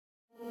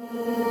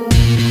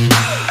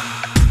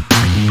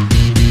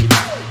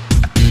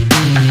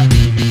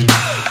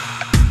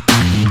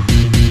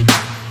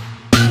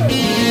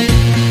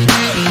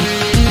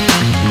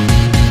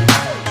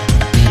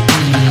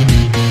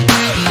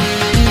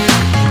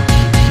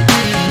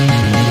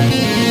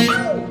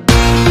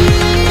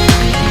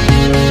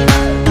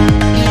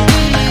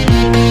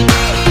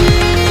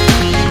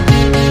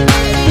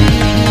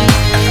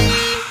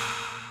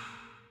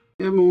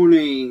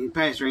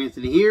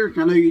Anthony here.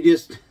 I know you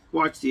just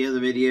watched the other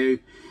video,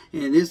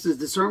 and this is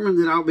the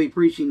sermon that I'll be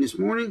preaching this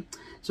morning.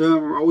 So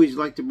I always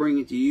like to bring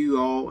it to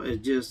you all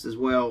as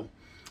well.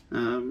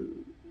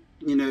 You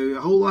know,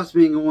 a whole lot's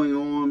been going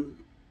on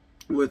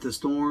with the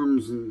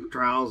storms and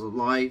trials of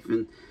life.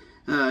 And,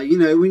 you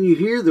know, when you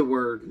hear the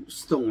word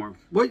storm,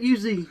 what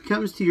usually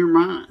comes to your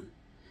mind?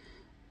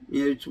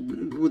 You know, it's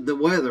with the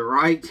weather,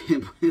 right?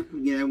 You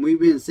know, we've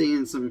been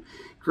seeing some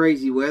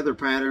crazy weather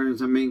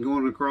patterns. I mean,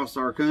 going across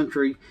our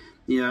country.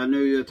 You know, I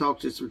knew I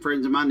talked to some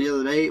friends of mine the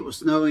other day. It was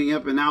snowing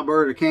up in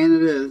Alberta,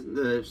 Canada,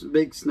 the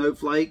big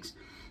snowflakes.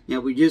 You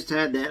know, we just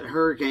had that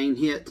hurricane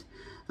hit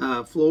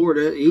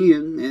Florida,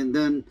 Ian, and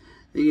then,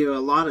 you know,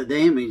 a lot of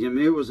damage. I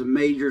mean, it was a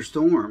major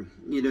storm.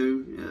 You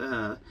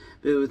know,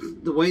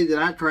 with the way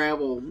that I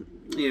travel,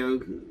 you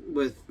know,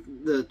 with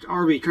the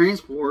RV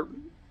transport,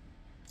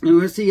 you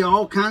know, I see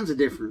all kinds of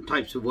different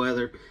types of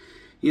weather.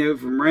 You know,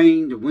 from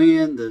rain to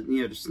wind to,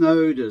 you know, to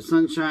snow to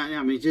sunshine.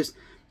 I mean, just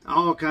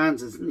all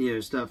kinds of, you know,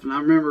 stuff. And I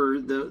remember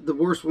the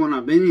worst one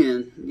I've been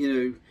in, you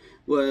know,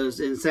 was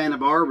in Santa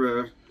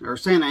Barbara or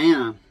Santa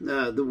Ana.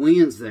 The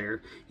winds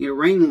there, you know,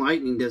 rain and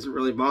lightning doesn't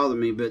really bother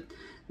me, but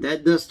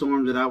that dust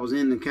storm that I was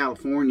in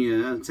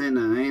California,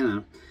 Santa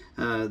Ana,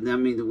 I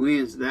mean, the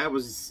winds, that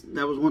was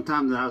one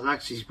time that I was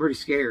actually pretty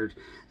scared,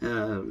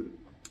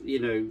 you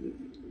know,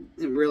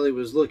 and really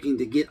was looking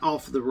to get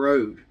off the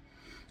road.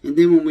 And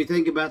then when we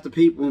think about the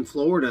people in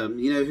Florida,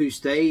 you know, who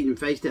stayed and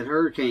faced that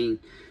hurricane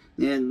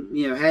and,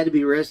 you know, had to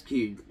be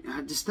rescued,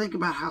 I just think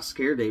about how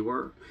scared they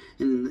were.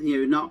 And, you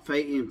know, not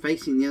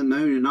facing the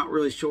unknown and not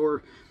really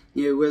sure,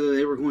 you know, whether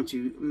they were going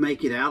to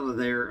make it out of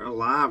there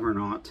alive or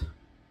not.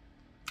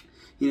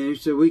 You know,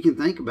 so we can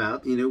think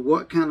about, you know,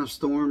 what kind of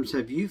storms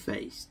have you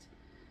faced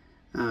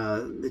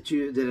that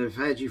have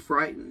had you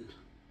frightened?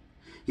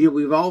 You know,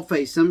 we've all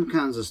faced some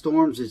kinds of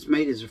storms that's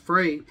made us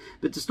afraid.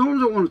 But the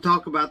storms I want to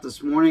talk about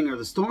this morning are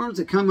the storms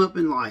that come up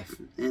in life.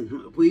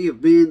 And we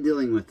have been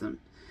dealing with them.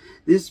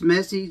 This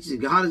message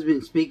that God has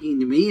been speaking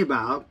to me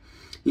about,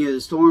 you know,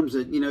 the storms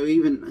that, you know,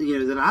 even, you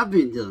know, that I've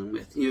been dealing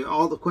with. You know,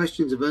 all the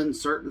questions of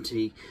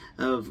uncertainty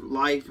of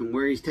life and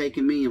where He's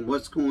taking me and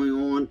what's going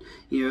on.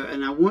 You know,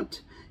 and I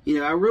want, you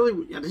know,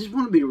 I just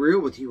want to be real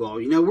with you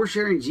all. You know, we're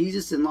sharing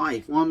Jesus in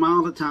life 1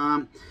 mile at a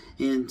time.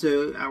 And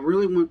so I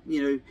really want,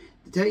 you know,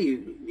 to tell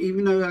you,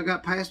 even though I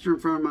got pastor in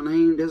front of my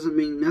name, doesn't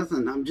mean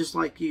nothing. I'm just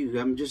like you.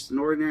 I'm just an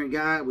ordinary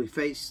guy. We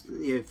face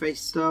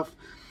stuff.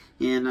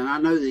 And I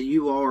know that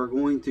you all are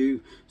going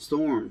through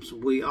storms.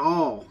 We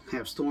all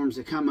have storms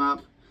that come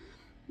up.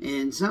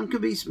 And some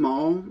could be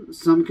small.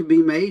 Some could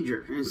be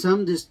major. And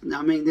some just,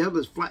 I mean, they'll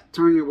just flat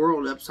turn your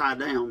world upside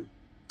down.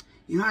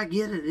 You know, I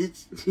get it.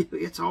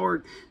 It's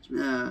hard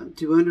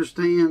to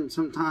understand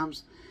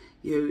sometimes,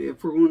 you know,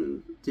 if we're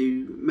going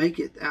to make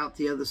it out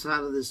the other side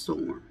of this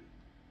storm.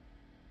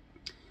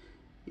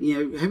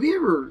 You know, have you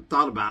ever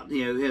thought about,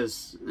 you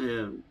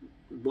know,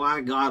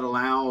 why God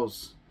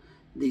allows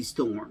these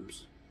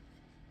storms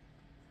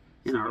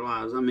in our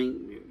lives? I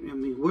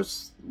mean,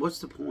 what's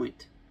the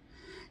point?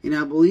 And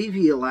I believe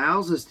He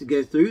allows us to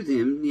go through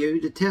them, you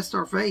know, to test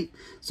our faith,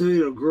 so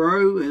it'll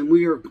grow and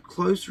we are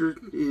closer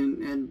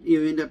and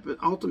you know, end up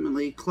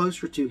ultimately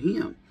closer to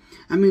Him.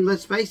 I mean,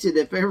 let's face it,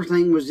 if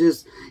everything was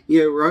just,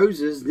 you know,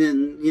 roses,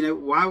 then, you know,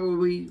 why would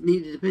we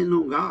need to depend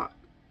on God?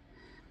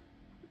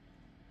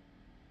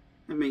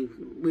 I mean,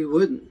 we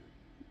wouldn't,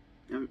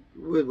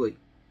 would we?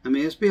 I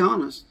mean, let's be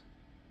honest.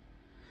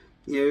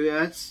 You know,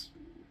 that's,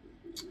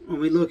 when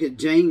we look at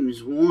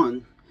James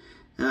 1,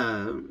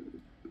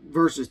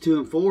 verses 2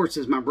 and 4, it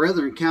says, "My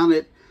brethren, count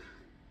it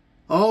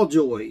all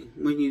joy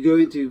when you go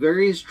into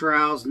various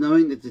trials,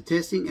 knowing that the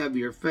testing of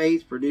your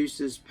faith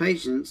produces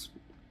patience.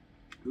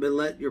 But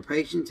let your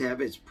patience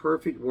have its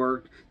perfect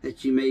work,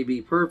 that you may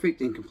be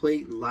perfect and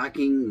complete,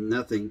 lacking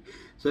nothing."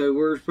 So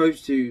we're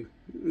supposed to, you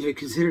know,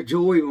 consider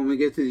joy when we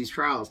go through these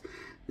trials.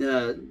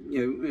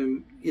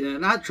 You know,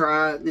 and I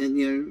try, and,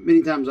 you know,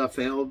 many times I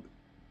failed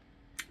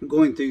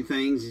going through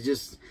things. It's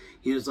just,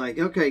 you know, it's like,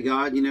 okay,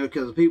 God, you know,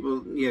 because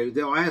people, you know,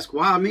 they'll ask,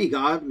 why me,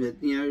 God?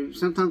 But, you know,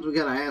 sometimes we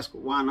got to ask,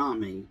 why not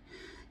me?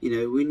 You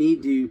know, we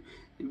need to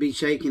be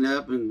shaken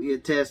up and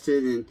get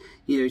tested, and,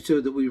 you know, so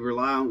that we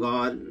rely on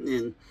God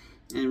and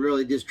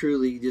really just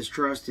truly just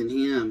trust in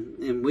Him.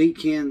 And we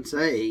can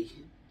say,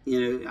 you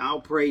know,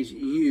 I'll praise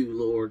you,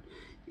 Lord,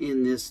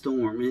 in this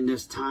storm, in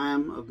this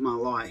time of my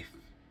life.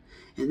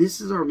 And this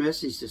is our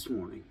message this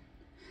morning.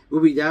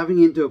 We'll be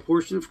diving into a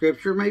portion of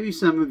Scripture. Maybe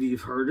some of you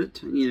have heard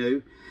it, you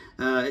know.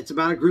 It's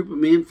about a group of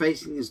men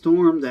facing a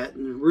storm that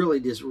really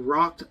just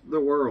rocked the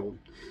world.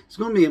 It's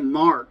going to be in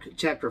Mark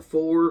chapter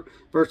 4,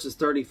 verses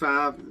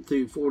 35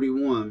 through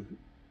 41.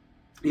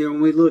 You know,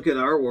 when we look at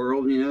our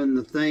world, you know, and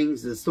the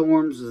things, the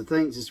storms, the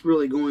things that's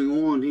really going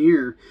on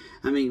here,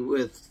 I mean,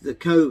 with the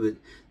COVID,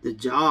 the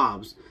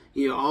jobs,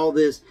 you know, all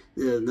this,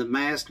 the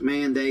mask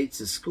mandates,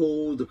 the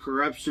school, the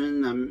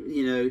corruption,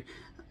 you know,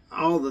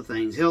 all the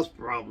things, health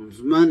problems,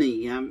 money,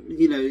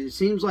 you know, it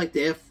seems like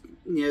the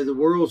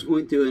world's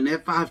going through an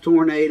F5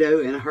 tornado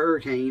and a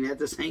hurricane at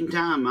the same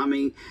time. I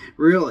mean,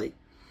 really.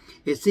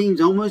 it seems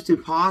almost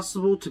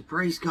impossible to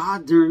praise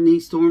God during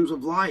these storms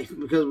of life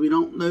because we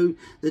don't know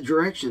the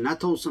direction. I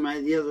told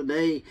somebody the other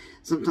day,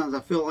 sometimes I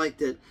feel like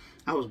that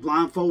I was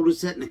blindfolded,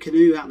 sitting in a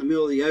canoe out in the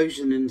middle of the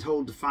ocean and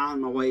told to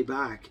find my way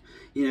back.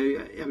 You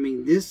know, I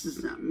mean,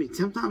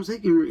 sometimes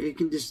it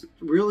can just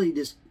really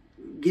just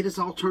get us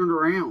all turned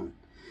around.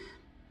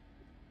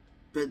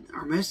 But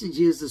our message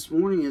is this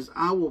morning is,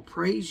 I will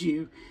praise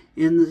you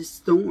in the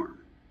storm.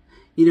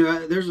 You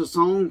know, there's a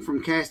song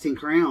from Casting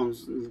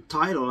Crowns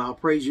titled, I'll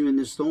Praise You in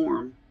the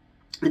Storm.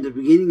 At the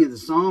beginning of the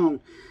song,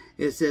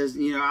 it says,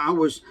 you know, I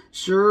was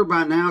sure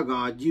by now,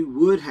 God, you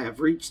would have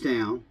reached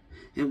down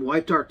and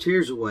wiped our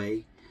tears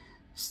away,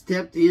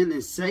 stepped in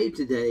and saved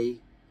today.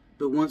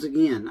 But once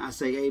again, I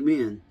say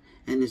amen,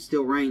 and it's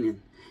still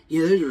raining.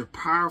 Yeah, those are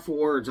powerful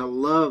words. I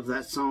love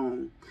that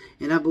song.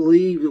 And I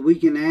believe that we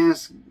can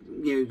ask,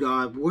 you know,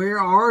 God, where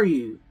are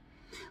you?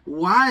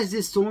 Why is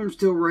this storm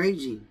still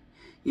raging?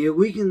 You know,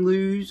 we can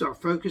lose our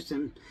focus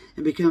and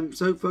become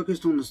so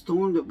focused on the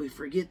storm that we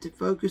forget to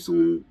focus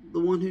on the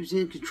one who's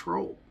in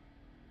control.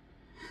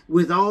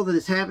 With all that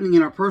is happening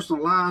in our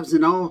personal lives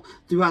and all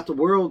throughout the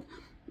world,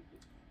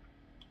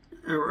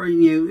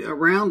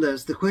 around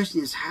us, the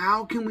question is,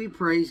 how can we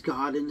praise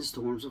God in the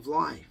storms of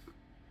life?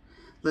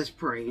 Let's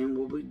pray, and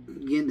we'll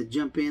begin to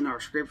jump in our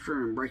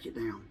scripture and break it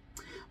down.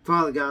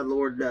 Father God,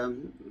 Lord,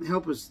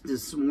 help us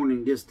this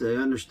morning just to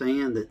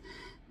understand that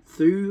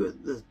through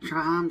the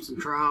times and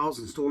trials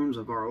and storms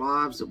of our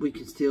lives, that we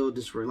can still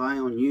just rely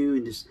on you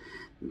and just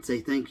say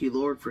thank you,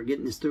 Lord, for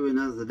getting us through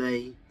another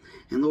day.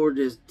 And Lord,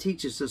 just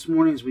teach us this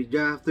morning as we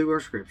dive through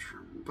our scripture.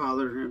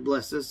 Father,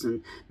 bless us,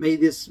 and may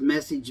this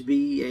message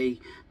be a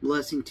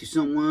blessing to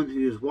someone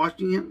who is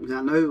watching it. Because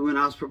I know when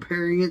I was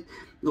preparing it,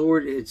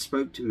 Lord, it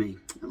spoke to me.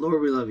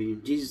 Lord, we love you.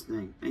 In Jesus'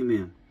 name,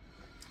 amen.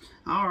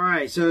 All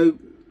right, so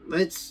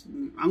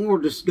I'm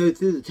going to just go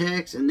through the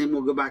text, and then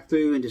we'll go back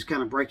through and just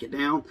kind of break it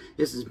down.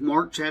 This is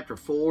Mark chapter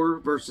 4,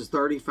 verses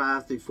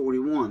 35 through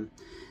 41.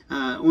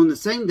 On the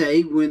same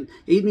day, when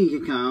evening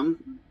had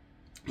come,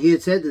 he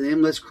had said to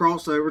them, let's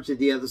cross over to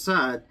the other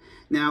side.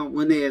 Now,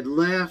 when they had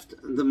left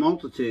the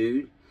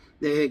multitude,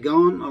 they had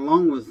gone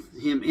along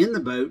with him in the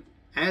boat,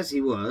 as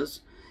he was,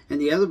 and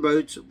the other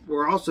boats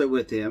were also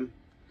with him.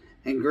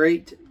 And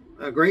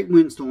a great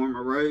windstorm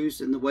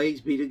arose, and the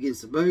waves beat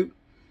against the boat,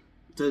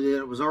 so that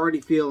it was already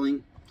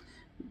filling.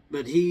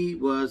 But he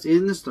was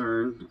in the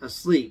stern,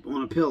 asleep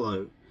on a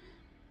pillow.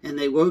 And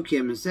they woke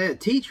him and said,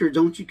 Teacher,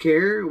 don't you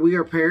care? We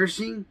are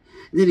perishing.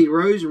 And then he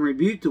rose and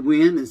rebuked the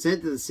wind and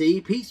said to the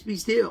sea, Peace, be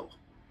still.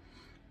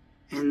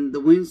 And the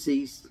wind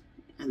ceased,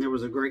 and there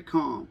was a great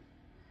calm.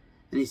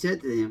 And he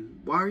said to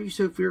them, Why are you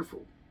so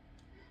fearful?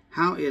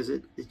 How is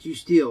it that you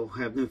still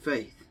have no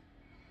faith?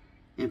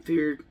 And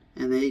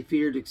they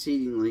feared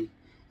exceedingly,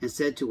 and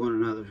said to one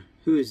another,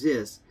 Who is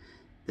this,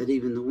 that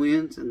even the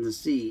winds and the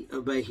sea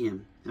obey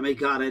him? And may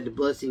God add the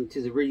blessing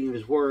to the reading of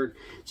his word.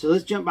 So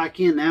let's jump back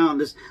in now,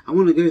 and I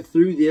want to go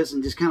through this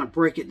and just kind of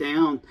break it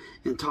down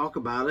and talk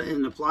about it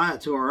and apply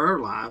it to our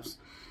lives.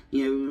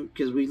 You know,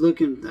 because we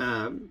look in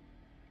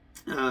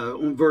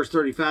on verse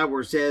 35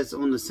 where it says,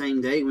 on the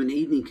same day when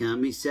evening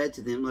came, he said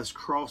to them, let's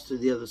cross to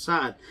the other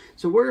side.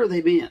 So where have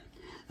they been?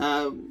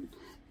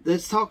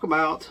 Let's talk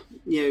about,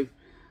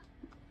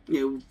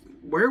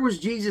 where was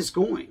Jesus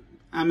going?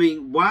 I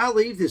mean, why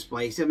leave this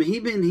place? I mean,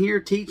 he'd been here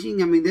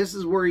teaching. I mean, this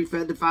is where he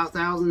fed the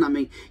 5,000. I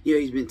mean,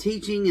 he's been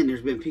teaching, and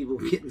there's been people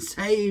getting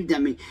saved. I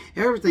mean,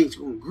 everything's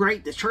going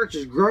great. The church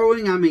is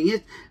growing. I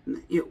mean,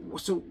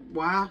 so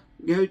why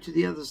go to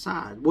the other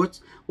side?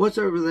 What's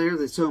over there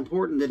that's so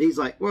important that he's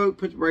like, whoa,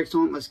 put the brakes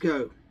on, let's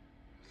go.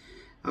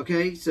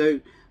 Okay,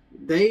 so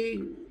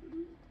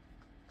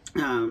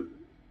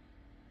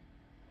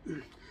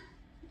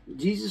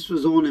Jesus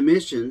was on a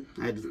mission.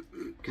 I had to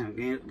kind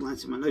of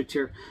glance at my notes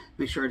here,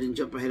 make sure I didn't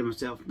jump ahead of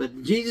myself.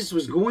 But Jesus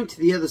was going to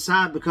the other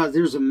side because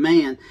there's a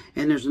man,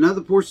 and there's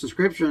another portion of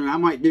scripture, and I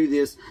might do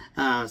this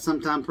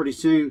sometime pretty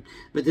soon.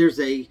 But there's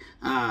a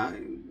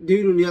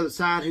dude on the other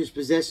side who's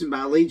possessed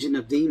by a legion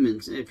of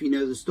demons, if you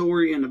know the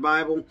story in the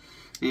Bible.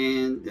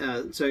 And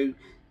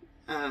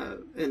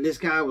and this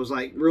guy was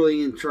like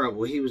really in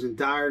trouble. He was in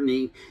dire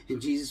need,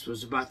 and Jesus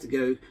was about to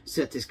go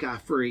set this guy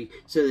free.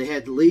 So they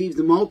had to leave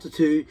the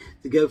multitude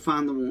to go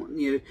find the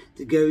one,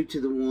 to go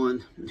to the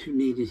one who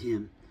needed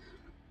him.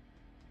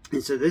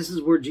 And so this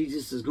is where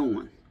Jesus is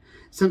going.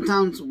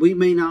 Sometimes we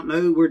may not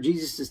know where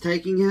Jesus is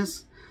taking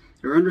us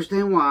or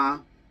understand why,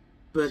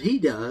 but he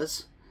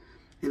does.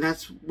 And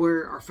that's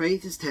where our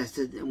faith is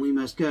tested, and we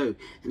must go.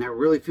 And I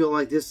really feel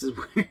like this is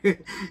where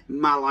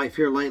my life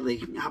here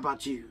lately. How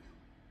about you?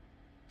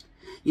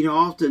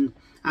 Often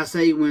I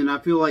say when I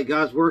feel like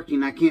God's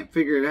working, I can't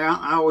figure it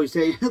out. I always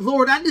say,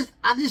 Lord, I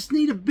just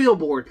need a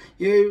billboard.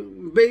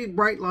 Big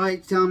bright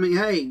lights telling me,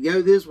 hey,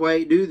 go this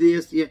way, do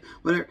this,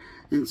 whatever.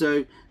 And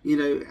so,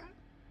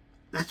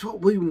 that's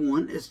what we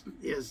want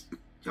is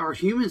our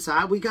human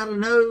side. We got to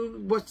know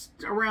what's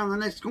around the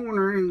next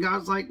corner. And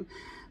God's like,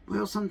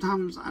 well,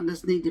 sometimes I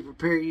just need to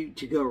prepare you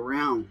to go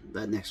around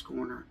that next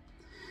corner.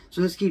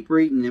 So let's keep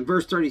reading. In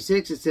verse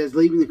 36 it says,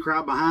 leaving the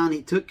crowd behind,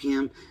 he took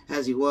him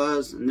as he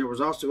was, and there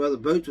was also other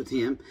boats with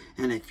him,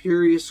 and a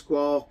furious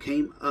squall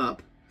came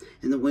up,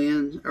 and the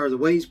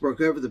waves broke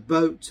over the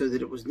boat so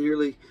that it was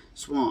nearly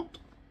swamped.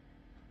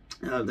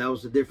 That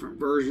was a different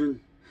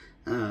version.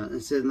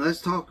 It said,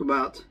 let's talk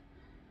about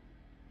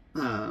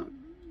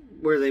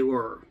where they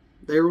were.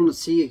 They were on the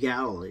Sea of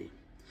Galilee.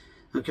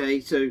 Okay,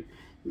 so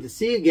the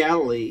Sea of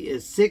Galilee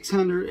is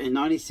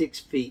 696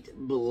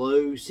 feet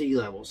below sea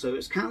level. So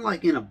it's kind of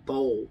like in a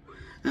bowl,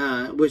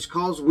 which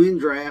causes wind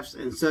drafts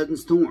and sudden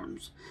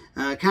storms.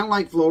 Kind of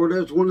like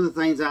Florida. It's one of the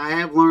things I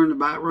have learned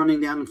about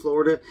running down in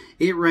Florida.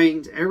 It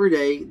rains every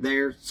day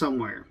there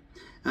somewhere.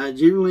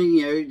 Generally,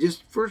 you know,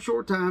 just for a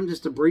short time,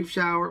 just a brief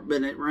shower,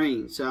 but it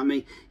rains. So, I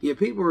mean, you know,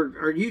 people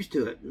are used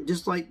to it.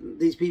 Just like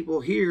these people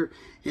here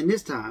in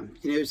this time.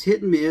 You know, it's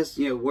hit and miss,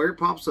 you know, where it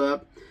pops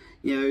up.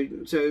 You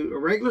know, so a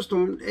regular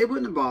storm, it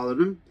wouldn't have bothered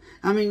them.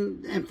 I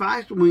mean, in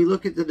fact, when we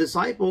look at the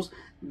disciples,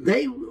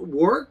 they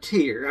worked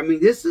here. I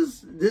mean, this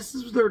is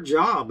their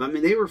job. I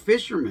mean, they were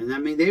fishermen. I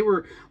mean, they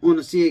were on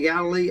the Sea of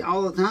Galilee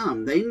all the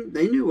time.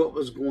 They knew what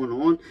was going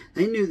on.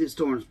 They knew that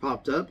storms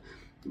popped up.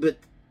 But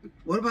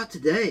what about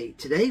today?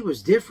 Today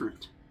was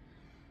different.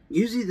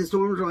 Usually the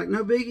storms are like,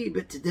 no biggie,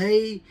 but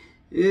today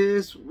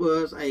this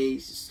was a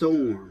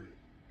storm.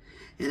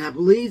 And I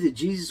believe that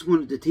Jesus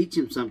wanted to teach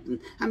him something.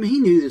 I mean, he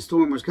knew the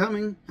storm was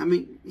coming. I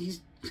mean,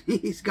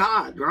 he's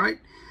God, right?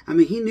 I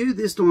mean, he knew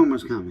this storm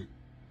was coming.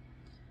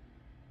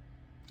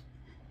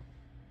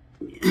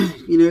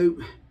 You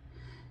know,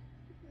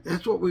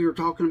 that's what we were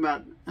talking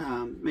about,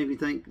 maybe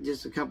think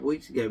just a couple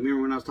weeks ago.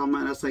 Remember when I was talking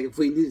about, I was thinking if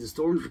we knew the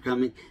storms were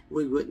coming,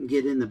 we wouldn't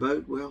get in the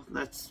boat. Well,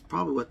 that's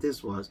probably what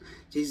this was.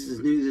 Jesus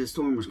knew the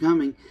storm was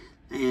coming,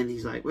 and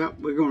he's like, well,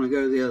 we're going to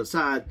go to the other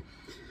side.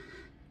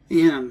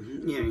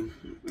 And, you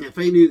know, if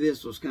they knew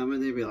this was coming,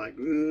 they'd be like,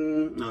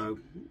 no.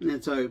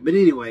 And so, but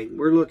anyway,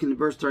 we're looking at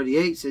verse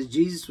 38. It says,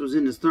 Jesus was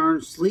in the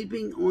stern,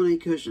 sleeping on a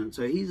cushion.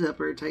 So he's up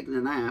there taking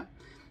a nap.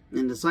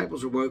 And the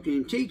disciples are woken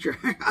him, teacher,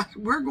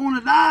 we're going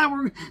to die.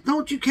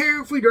 Don't you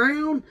care if we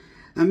drown?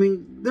 I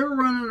mean, they're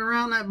running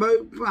around that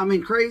boat. I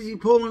mean, crazy,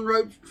 pulling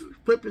ropes,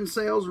 flipping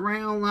sails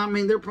around. I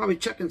mean, they're probably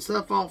chucking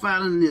stuff off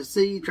out in the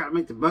sea, trying to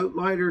make the boat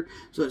lighter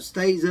so it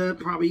stays up,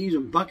 probably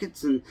using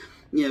buckets and,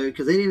 you know,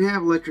 because they didn't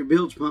have electric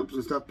bilge pumps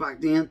and stuff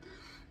back then.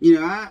 You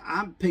know,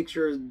 I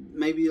picture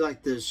maybe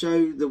like the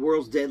show The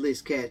World's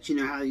Deadliest Catch. You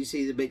know how you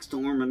see the big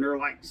storm and they're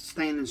like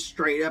standing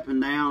straight up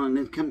and down and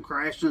then come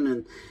crashing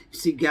and you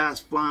see guys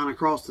flying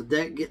across the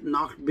deck getting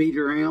knocked beat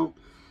around.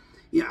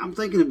 Yeah, I'm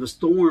thinking of a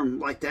storm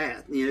like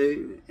that, you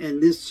know,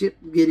 and this ship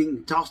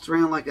getting tossed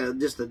around like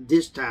just a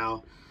dish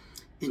towel.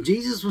 And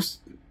Jesus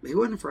he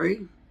wasn't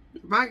afraid.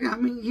 I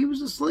mean, he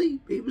was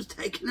asleep. He was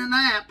taking a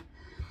nap.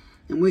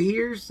 And we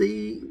here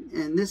see,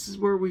 and this is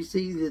where we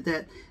see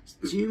that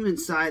human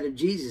side of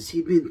Jesus.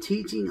 He'd been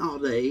teaching all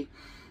day,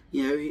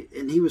 you know,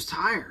 and he was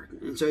tired.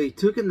 And so he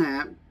took a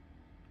nap,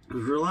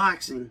 was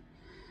relaxing.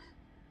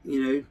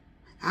 You know,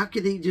 how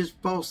could he just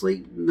fall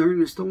asleep during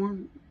the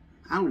storm?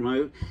 I don't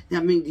know. I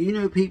mean, do you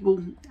know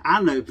people?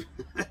 I know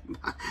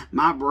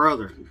my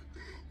brother.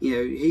 You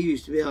know, he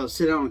used to be able to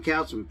sit on the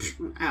couch and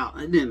out.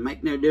 It didn't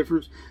make no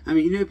difference. I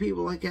mean, you know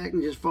people like that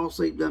can just fall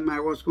asleep, doesn't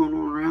matter what's going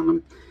on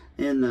around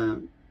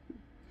them.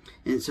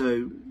 And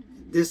so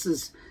this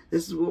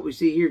is what we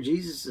see here.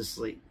 Jesus is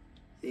asleep.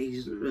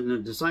 And the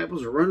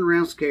disciples are running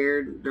around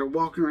scared. They're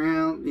walking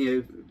around,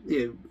 you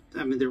know,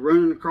 I mean, they're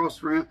running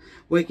across around,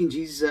 waking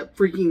Jesus up,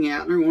 freaking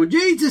out. And they're going,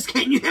 Jesus,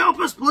 can you help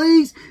us,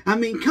 please? I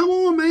mean, come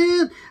on,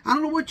 man. I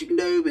don't know what you can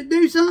do, but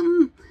do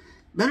something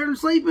better than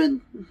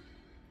sleeping.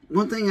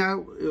 One thing I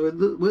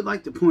would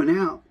like to point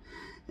out,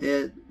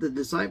 the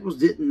disciples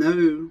didn't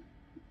know,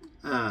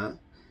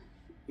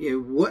 you know,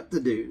 what to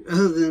do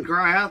other than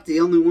cry out. The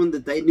only one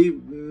that they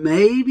knew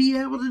may be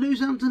able to do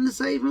something to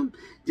save them.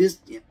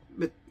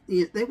 But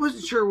they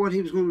wasn't sure what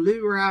he was going to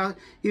do or how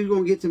he was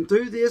going to get them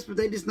through this. But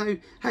they just know,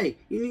 hey,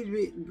 you need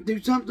to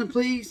do something,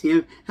 please. You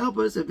know, help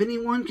us. If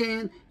anyone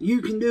can,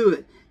 you can do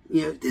it.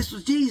 You know, this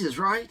was Jesus,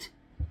 right?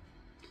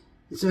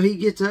 And so he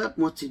gets up.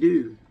 And what's he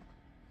do?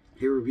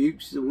 He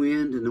rebukes the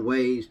wind and the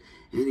waves,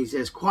 and he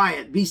says,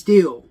 "Quiet, be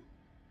still."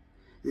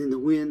 And then the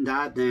wind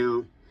died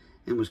down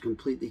and was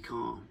completely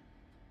calm.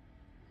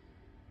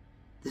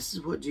 This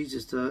is what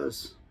Jesus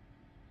does.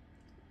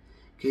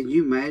 Can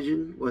you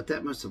imagine what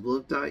that must have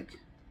looked like?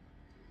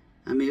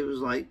 I mean, it was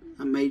like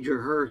a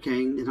major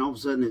hurricane, and all of a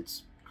sudden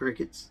it's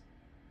crickets.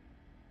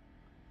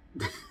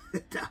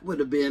 That would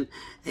have been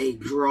a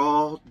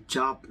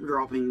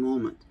jaw-dropping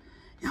moment.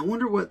 And I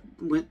wonder what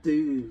went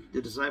through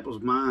the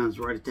disciples' minds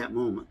right at that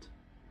moment.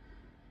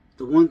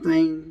 The one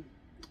thing,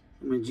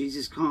 when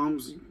Jesus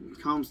calms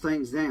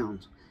things down,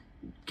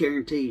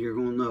 guaranteed you're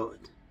going to know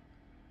it.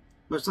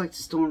 Much like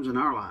the storms in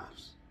our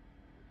lives.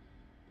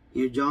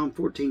 You know, John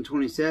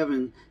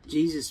 14:27,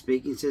 Jesus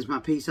speaking says, "My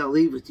peace I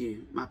leave with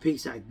you. My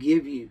peace I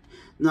give you.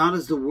 Not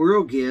as the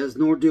world gives,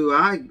 not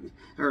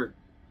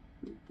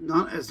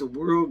as the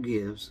world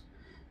gives,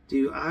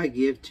 do I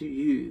give to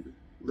you.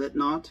 Let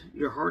not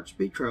your hearts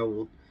be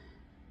troubled,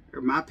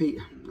 or my peace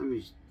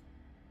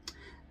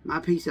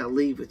I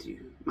leave with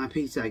you. My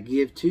peace I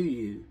give to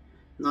you,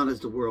 not as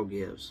the world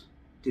gives,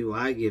 do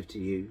I give to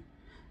you.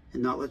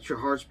 And not let your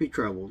hearts be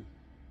troubled,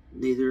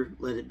 neither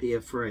let it be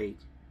afraid.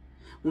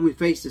 When we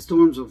face the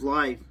storms of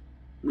life,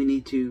 we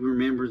need to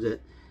remember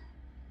that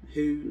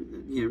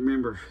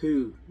remember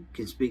who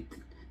can speak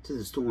to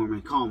the storm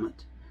and calm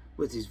it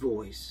with his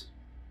voice.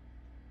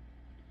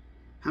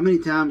 How many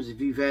times have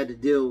you had to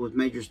deal with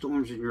major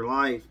storms in your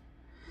life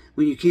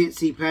when you can't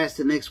see past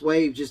the next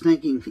wave, just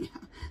thinking,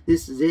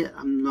 this is it,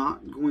 I'm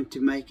not going to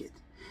make it?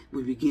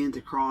 We begin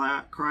to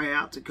cry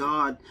out to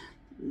God,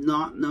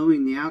 not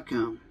knowing the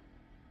outcome.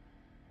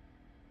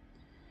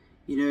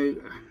 You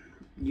know,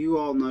 you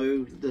all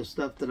know the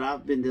stuff that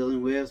I've been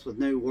dealing with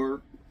no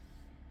work,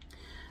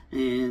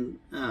 and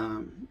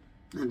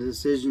the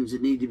decisions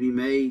that need to be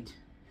made.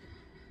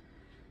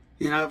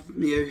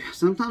 And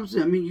sometimes,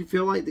 you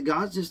feel like the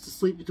God's just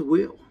asleep at the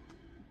wheel,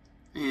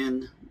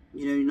 and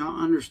not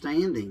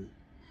understanding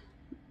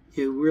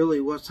really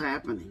what's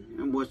happening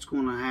and what's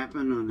going to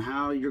happen and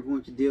how you're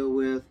going to deal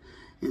with.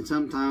 And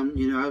sometimes,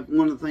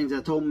 one of the things I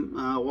told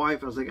my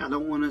wife, I was like, I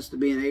don't want us to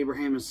be an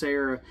Abraham and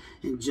Sarah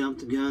and jump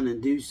the gun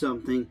and do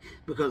something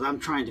because I'm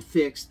trying to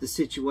fix the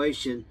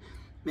situation,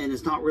 and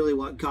it's not really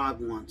what God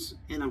wants.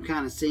 And I'm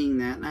kind of seeing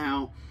that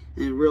now,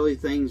 and really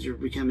things are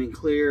becoming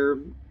clear.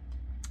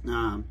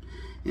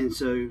 And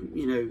so,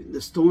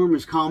 the storm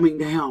is calming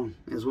down,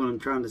 is what I'm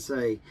trying to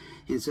say.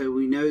 And so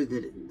we know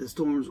that the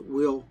storms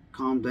will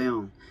calm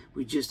down.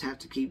 We just have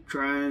to keep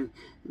trying,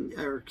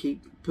 or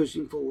keep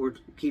pushing forward,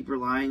 keep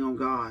relying on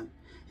God.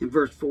 In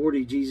verse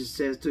 40, Jesus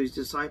says to his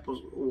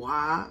disciples,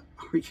 why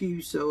are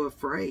you so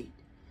afraid?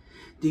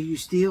 Do you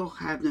still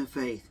have no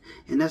faith?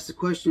 And that's the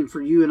question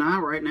for you and I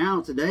right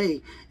now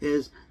today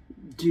is,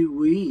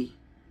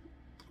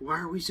 why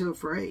are we so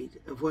afraid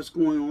of what's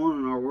going on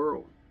in our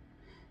world?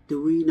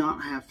 Do we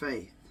not have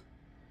faith?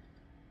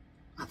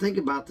 I think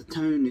about the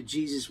tone that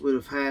Jesus would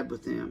have had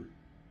with them.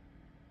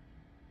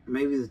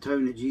 Maybe the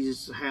tone that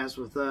Jesus has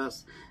with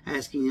us,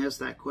 asking us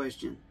that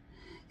question.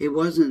 It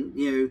wasn't,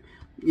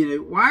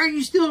 why are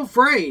you still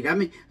afraid?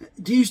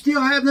 Do you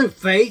still have no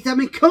faith?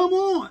 Come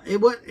on.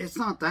 It's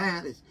not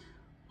that. It's,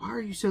 why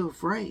are you so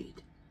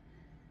afraid?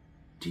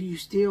 Do you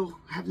still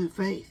have no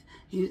faith?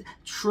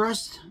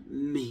 Trust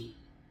me,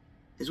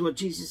 is what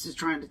Jesus is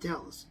trying to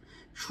tell us.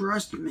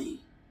 Trust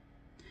me.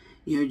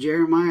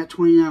 Jeremiah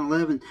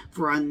 29:11,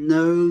 for I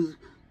know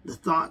the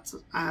thoughts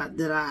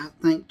that I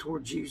think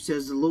towards you,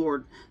 says the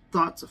Lord,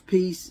 thoughts of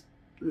peace,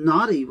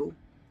 not evil,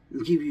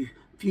 and give you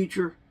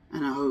future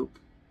and a hope.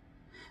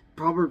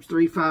 Proverbs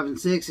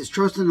 3:5-6 is,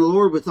 trust in the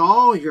Lord with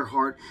all your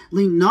heart,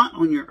 lean not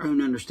on your own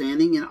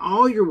understanding, in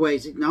all your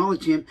ways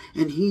acknowledge him,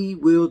 and he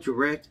will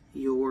direct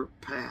your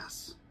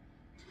paths.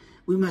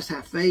 We must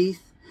have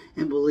faith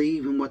and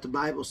believe in what the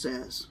Bible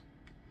says.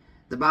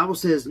 The Bible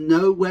says,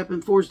 no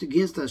weapon forged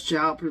against us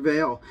shall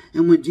prevail.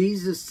 And when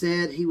Jesus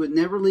said he would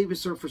never leave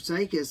us or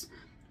forsake us,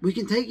 we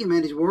can take him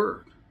at his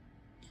word.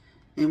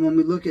 And when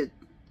we look at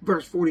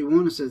verse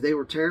 41, it says, they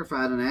were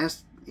terrified and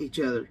asked each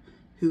other,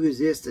 who is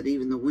this that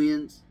even the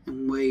winds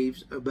and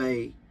waves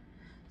obey?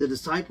 The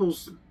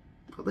disciples,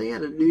 they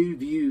had a new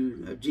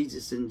view of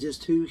Jesus and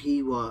just who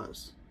he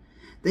was.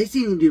 They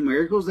seen him do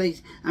miracles.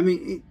 They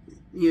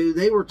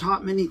were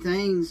taught many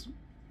things,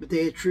 but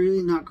they had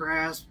truly not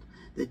grasped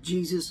that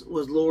Jesus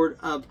was Lord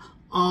of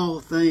all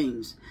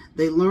things.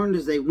 They learned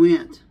as they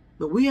went.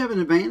 But we have an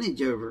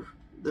advantage over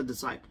the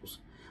disciples.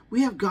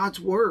 We have God's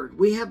Word.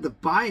 We have the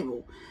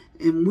Bible.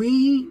 And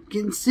we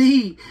can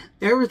see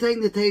everything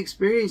that they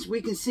experienced.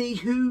 We can see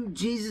who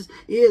Jesus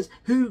is,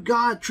 who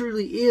God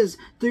truly is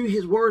through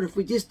his Word if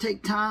we just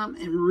take time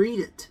and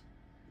read it.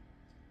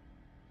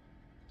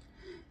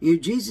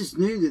 Jesus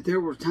knew that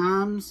there were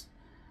times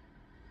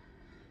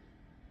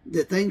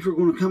that things were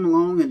going to come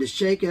along and to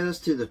shake us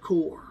to the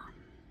core.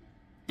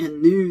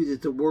 And knew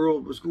that the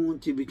world was going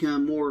to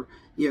become more,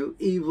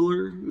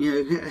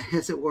 eviler,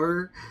 as it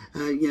were.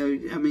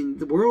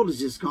 The world has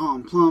just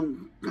gone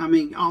plumb,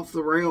 off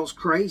the rails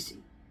crazy.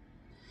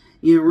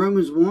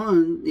 Romans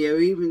 1,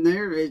 even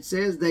there, it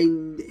says they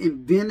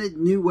invented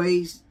new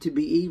ways to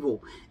be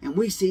evil. And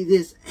we see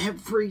this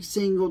every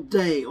single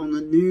day on the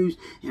news.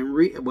 And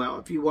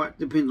if you watch,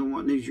 depends on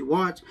what news you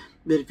watch.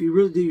 But if you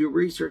really do your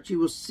research, you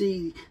will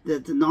see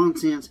that the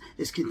nonsense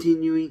is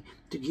continuing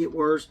to get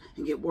worse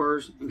and get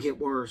worse and get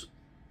worse.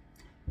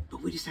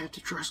 But we just have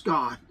to trust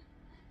God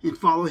and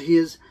follow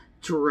his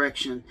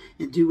direction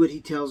and do what he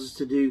tells us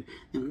to do.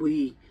 And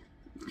we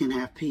can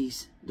have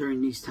peace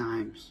during these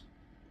times.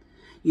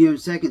 In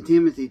 2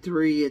 Timothy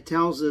 3, it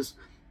tells us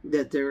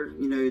that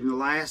in the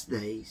last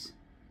days,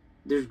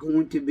 there's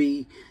going to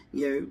be,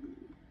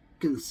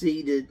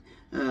 conceited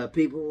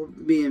people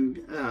being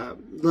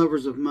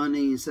lovers of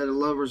money instead of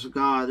lovers of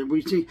God. And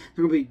we see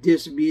they're going to be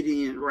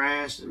disobedient,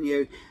 rash,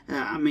 they're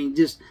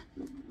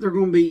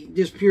going to be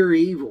just pure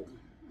evil.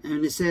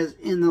 And it says,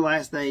 in the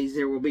last days,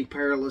 there will be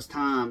perilous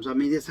times.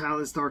 This is how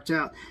it starts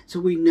out.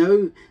 So we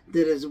know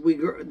that as we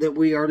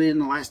are in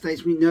the last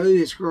days, we know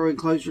it's growing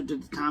closer to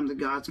the time that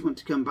God's going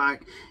to come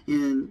back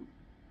and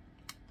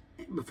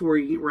before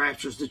he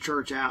raptures the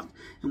church out.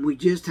 And we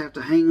just have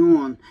to hang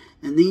on.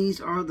 And these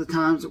are the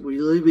times that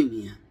we're living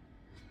in.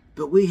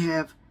 But we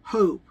have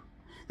hope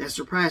that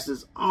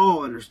surpasses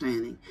all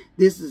understanding.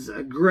 This is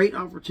a great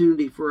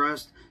opportunity for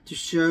us to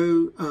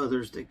show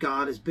others that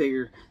God is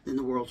bigger than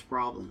the world's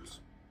problems.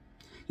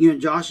 You know,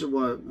 in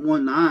Joshua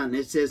 1:9,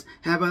 it says,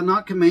 "Have I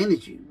not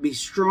commanded you? Be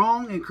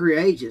strong and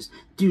courageous.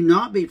 Do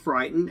not be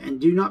frightened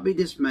and do not be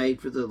dismayed,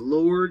 for the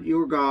Lord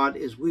your God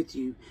is with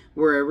you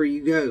wherever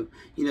you go."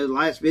 You know, the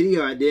last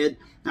video I did,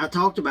 I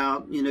talked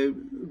about, you know,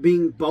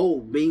 being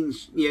bold, being,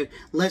 you know,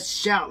 let's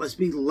shout, let's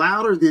be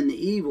louder than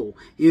the evil.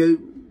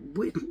 You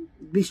know,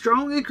 be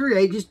strong and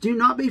courageous. Do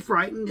not be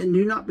frightened and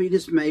do not be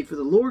dismayed, for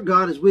the Lord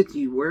God is with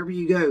you wherever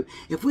you go.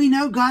 If we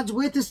know God's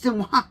with us, then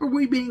why are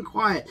we being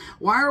quiet?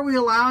 Why are we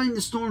allowing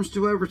the storms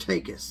to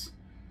overtake us?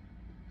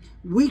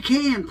 We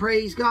can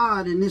praise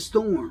God in this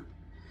storm.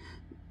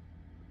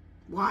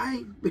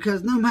 Why?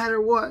 Because no matter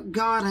what,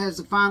 God has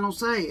the final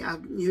say.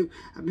 I've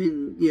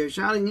been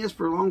shouting this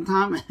for a long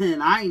time,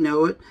 and I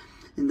know it.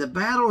 And the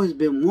battle has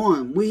been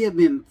won. We have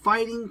been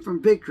fighting for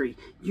victory.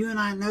 You and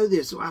I know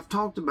this, so I've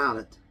talked about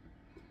it.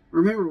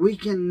 Remember, we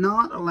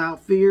cannot allow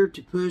fear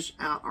to push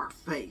out our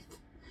faith.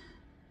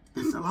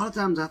 And a lot of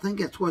times I think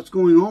that's what's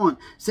going on.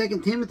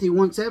 2 Timothy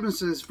 1:7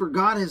 says, "For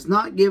God has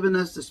not given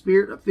us the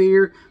spirit of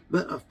fear,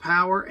 but of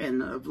power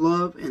and of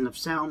love and of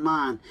sound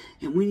mind."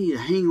 And we need to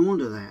hang on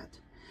to that.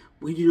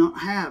 We do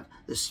not have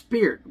the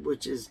spirit,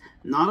 which is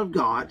not of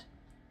God.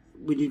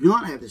 We do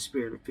not have the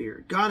spirit of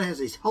fear. God has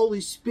His Holy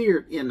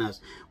Spirit in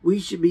us. We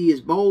should be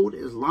as bold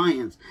as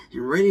lions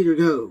and ready to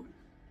go.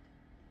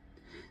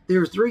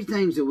 There are three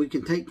things that we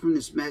can take from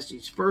this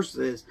message. First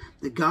is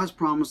that God's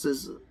promise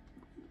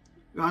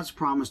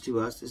to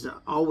us is to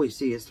always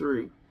see us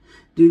through.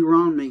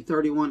 Deuteronomy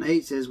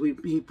 31:8 says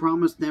He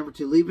promised never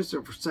to leave us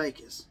or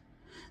forsake us.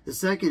 The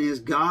second is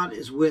God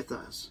is with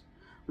us.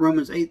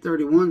 Romans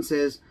 8:31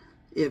 says,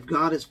 if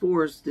God is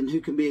for us, then who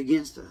can be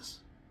against us?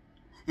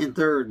 And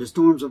third, the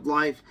storms of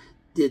life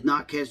did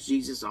not catch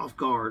Jesus off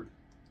guard,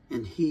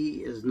 and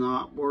He is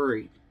not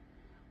worried.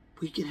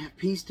 We can have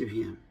peace through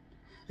Him.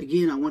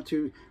 Again, I want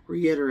to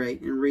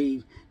reiterate and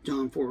read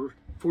John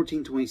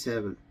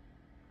 14:27.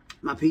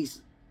 My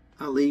peace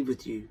I leave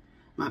with you.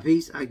 My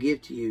peace I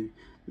give to you.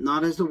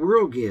 Not as the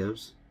world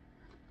gives,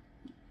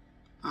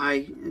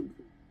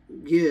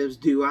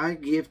 do I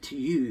give to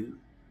you.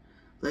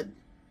 Let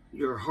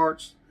your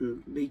hearts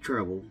be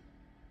troubled.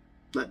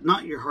 Let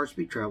not your hearts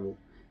be troubled,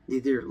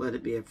 neither let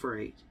it be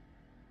afraid.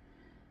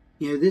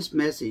 You know, this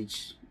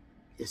message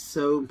is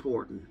so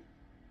important.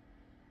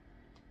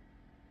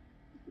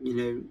 You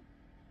know,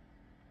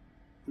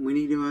 we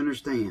need to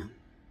understand,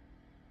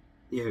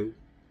 you know,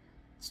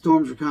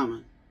 storms are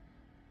coming.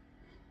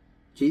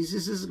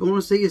 Jesus is going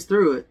to see us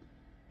through it.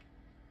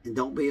 And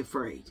don't be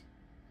afraid.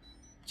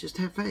 Just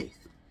have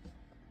faith.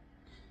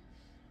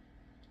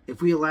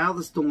 If we allow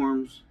the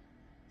storms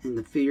and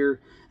the fear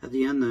of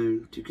the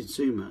unknown to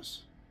consume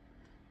us,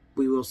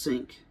 we will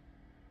sink.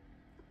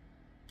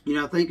 You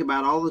know, I think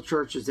about all the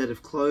churches that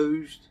have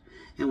closed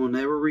and will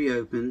never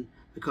reopen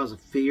because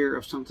of fear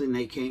of something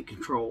they can't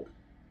control.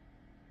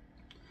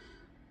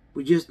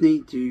 We just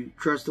need to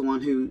trust the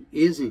one who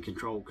is in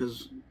control,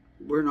 because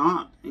we're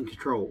not in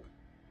control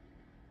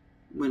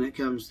when it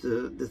comes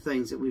to the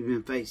things that we've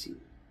been facing.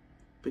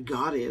 But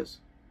God is.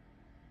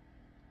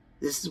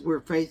 This is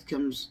where faith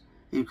comes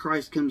and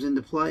Christ comes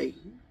into play.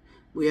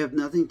 We have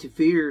nothing to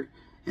fear,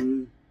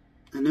 and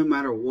no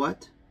matter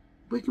what,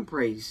 we can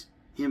praise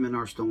Him in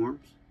our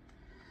storms.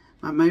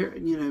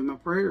 My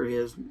prayer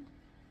is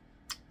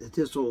that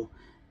this will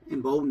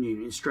embolden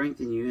you and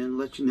strengthen you and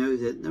let you know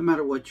that no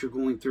matter what you're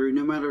going through,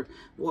 no matter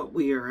what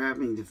we are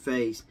having to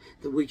face,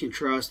 that we can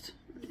trust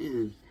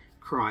in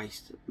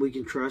Christ. We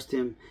can trust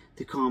Him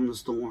to calm the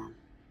storm.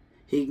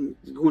 He's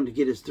going to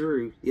get us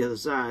through the other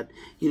side.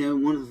 You know,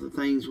 one of the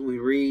things when we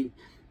read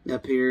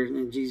up here,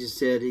 and Jesus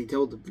said, He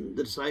told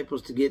the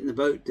disciples to get in the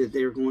boat, that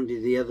they were going to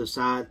the other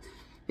side.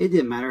 It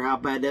didn't matter how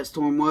bad that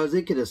storm was.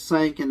 It could have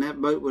sank and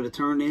that boat would have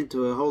turned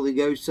into a Holy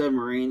Ghost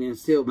submarine and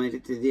still made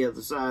it to the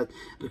other side,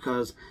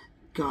 because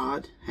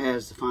God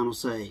has the final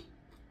say.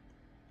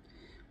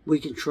 We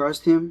can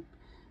trust Him.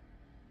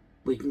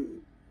 We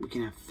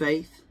can have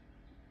faith.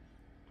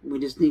 We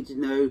just need to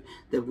know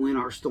that when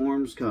our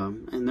storms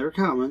come, and they're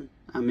coming,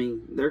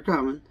 they're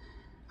coming.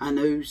 I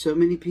know so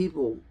many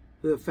people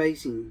who are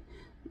facing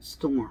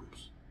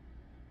storms.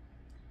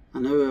 I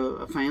know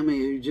a family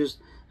who just,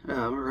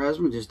 her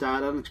husband just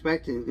died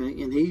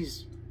unexpectedly, and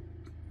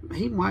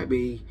he might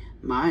be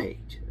my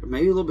age, or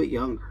maybe a little bit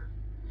younger.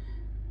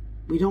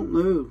 We don't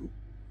know,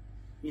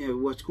 you know,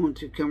 what's going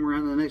to come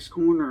around the next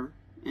corner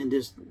and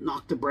just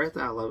knock the breath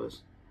out of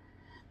us.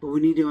 But we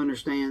need to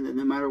understand that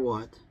no matter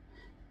what,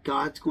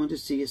 God's going to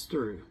see us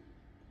through.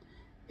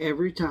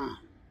 Every time.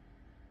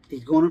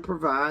 He's going to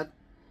provide.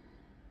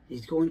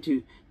 He's going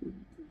to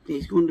be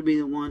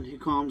the one who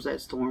calms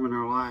that storm in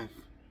our life.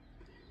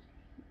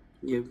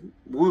 You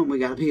know, we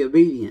got to be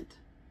obedient.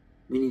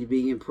 We need to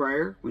be in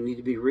prayer. We need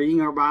to be reading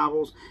our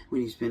Bibles. We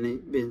need to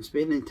be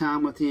spending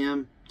time with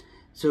Him.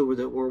 so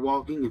that we're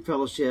walking in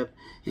fellowship,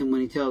 and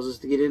when he tells us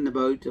to get in the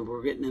boat, that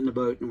we're getting in the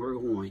boat and we're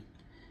going.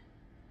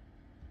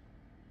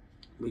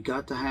 We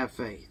got to have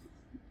faith.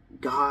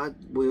 God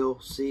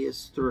will see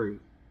us through.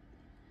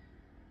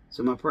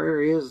 So my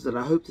prayer is that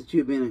I hope that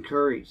you've been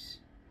encouraged.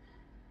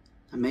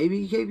 And maybe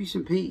he gave you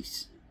some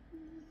peace.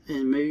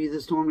 And maybe the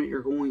storm that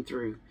you're going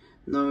through,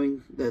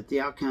 knowing that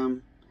the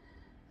outcome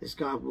is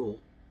God will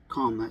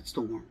calm that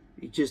storm.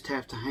 You just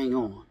have to hang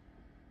on.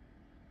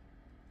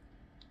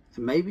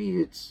 And maybe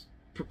it's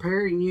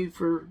preparing you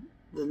for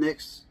the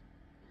next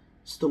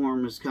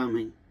storm that's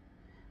coming.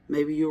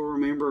 Maybe you'll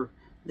remember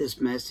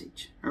this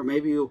message, or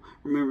maybe you'll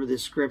remember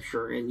this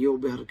scripture, and you'll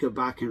be able to go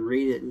back and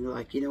read it and be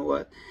like, you know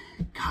what,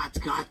 God's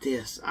got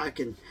this. I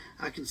can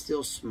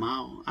still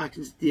smile. I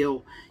can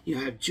still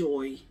have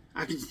joy.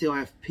 I can still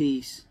have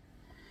peace.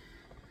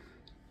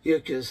 Yeah,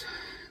 because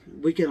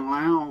we can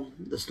allow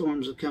the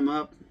storms to come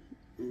up,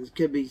 and it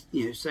could be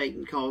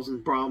Satan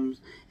causing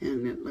problems,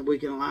 and we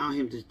can allow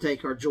him to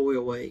take our joy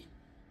away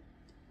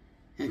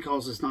and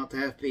cause us not to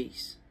have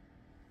peace.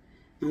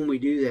 And when we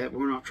do that,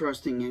 we're not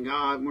trusting in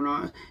God. We're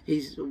not.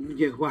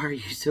 Why are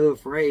you so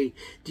afraid?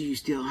 Do you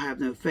still have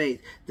no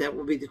faith? That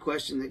will be the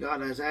question that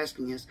God is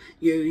asking us.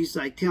 He's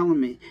like telling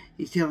me.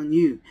 He's telling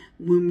you,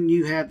 when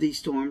you have these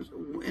storms,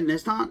 and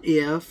it's not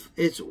if,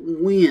 it's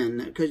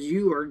when, because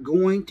you are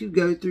going to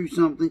go through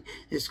something.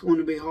 It's going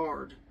to be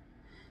hard.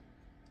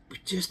 We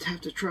just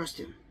have to trust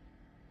him.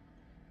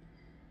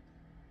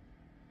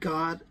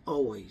 God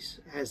always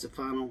has the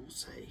final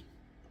say.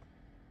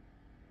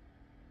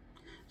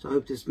 So I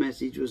hope this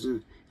message was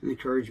an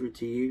encouragement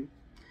to you.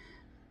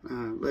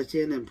 Let's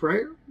end in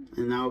prayer,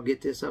 and I'll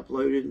get this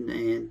uploaded,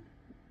 and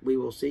we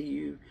will see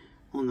you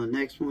on the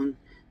next one.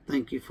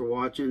 Thank you for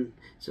watching.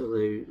 So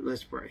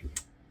let's pray.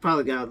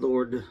 Father God,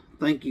 Lord,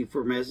 thank you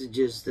for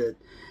messages that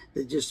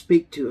just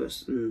speak to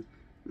us and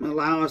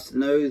allow us to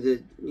know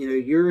that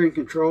you're in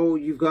control.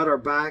 You've got our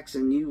backs,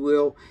 and you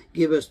will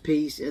give us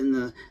peace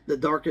in the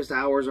darkest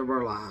hours of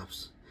our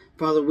lives.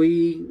 Father,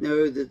 we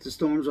know that the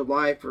storms of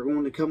life are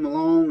going to come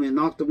along and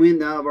knock the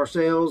wind out of our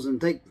sails and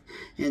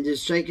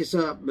just shake us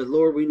up. But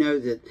Lord, we know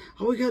that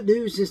all we got to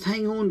do is just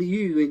hang on to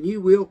you, and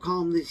you will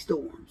calm these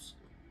storms.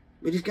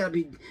 We just got to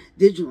be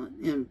vigilant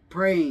and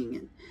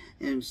praying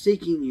and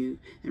seeking you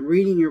and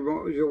reading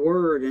your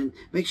word, and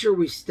make sure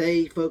we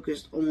stay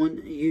focused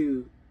on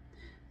you.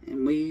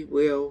 And we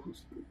will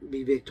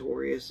be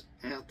victorious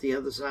out the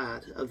other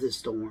side of this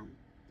storm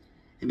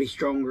and be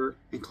stronger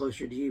and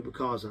closer to you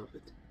because of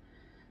it.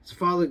 So,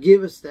 Father,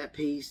 give us that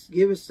peace.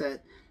 Give us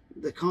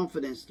the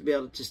confidence to be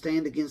able to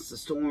stand against the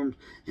storm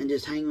and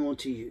just hang on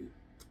to you.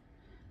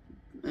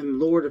 And,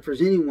 Lord, if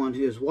there's anyone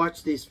who has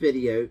watched this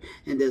video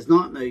and does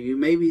not know you,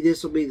 maybe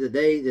this will be the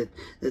day that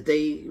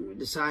they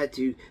decide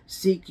to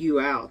seek you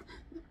out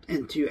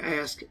and to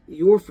ask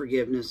your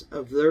forgiveness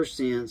of their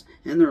sins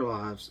and their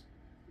lives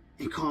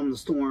and calm the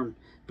storm.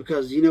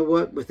 Because, you know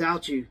what?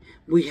 Without you,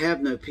 we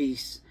have no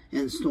peace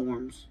in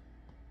storms.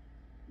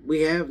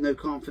 We have no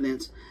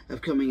confidence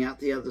of coming out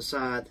the other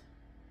side.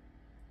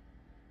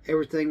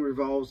 Everything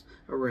revolves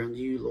around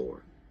you,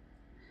 Lord.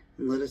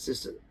 And let us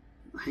just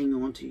hang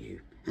on to you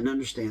and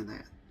understand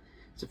that.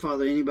 So,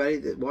 Father, anybody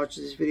that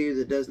watches this video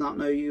that does not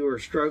know you or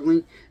is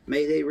struggling,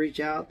 may they reach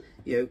out,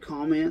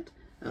 comment,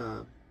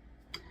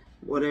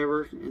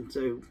 whatever, and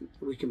so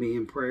we can be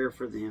in prayer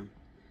for them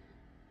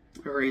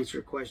or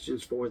answer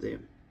questions for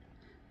them.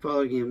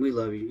 Father, again, we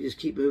love you. Just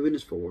keep moving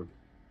us forward.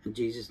 In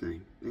Jesus'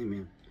 name,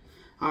 amen.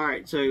 All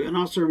right, so, and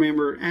also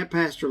remember, at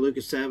Pastor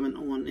Lucas7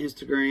 on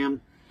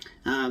Instagram.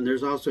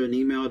 There's also an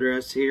email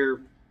address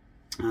here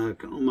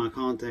on my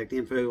contact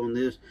info on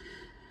this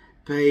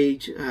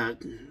page.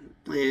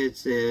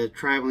 It's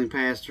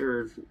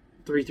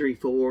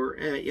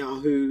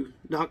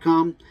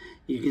travelingpastor334@yahoo.com.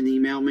 You can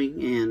email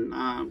me,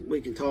 and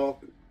we can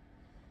talk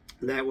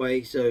that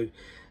way. So,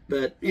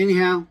 but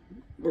anyhow,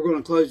 we're going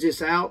to close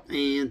this out,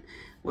 and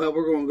well,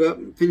 we're going to go up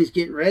and finish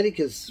getting ready,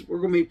 because we're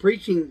going to be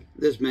preaching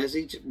this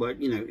message.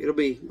 But, it'll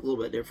be a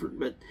little bit different.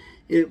 But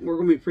we're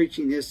going to be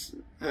preaching this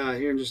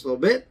here in just a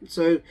little bit.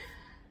 So,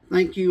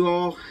 thank you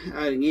all.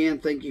 Again,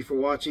 thank you for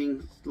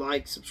watching.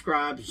 Like,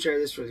 subscribe, and share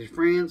this with your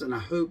friends. And I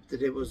hope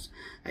that it was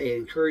an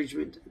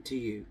encouragement to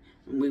you.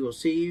 And we will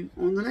see you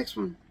on the next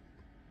one.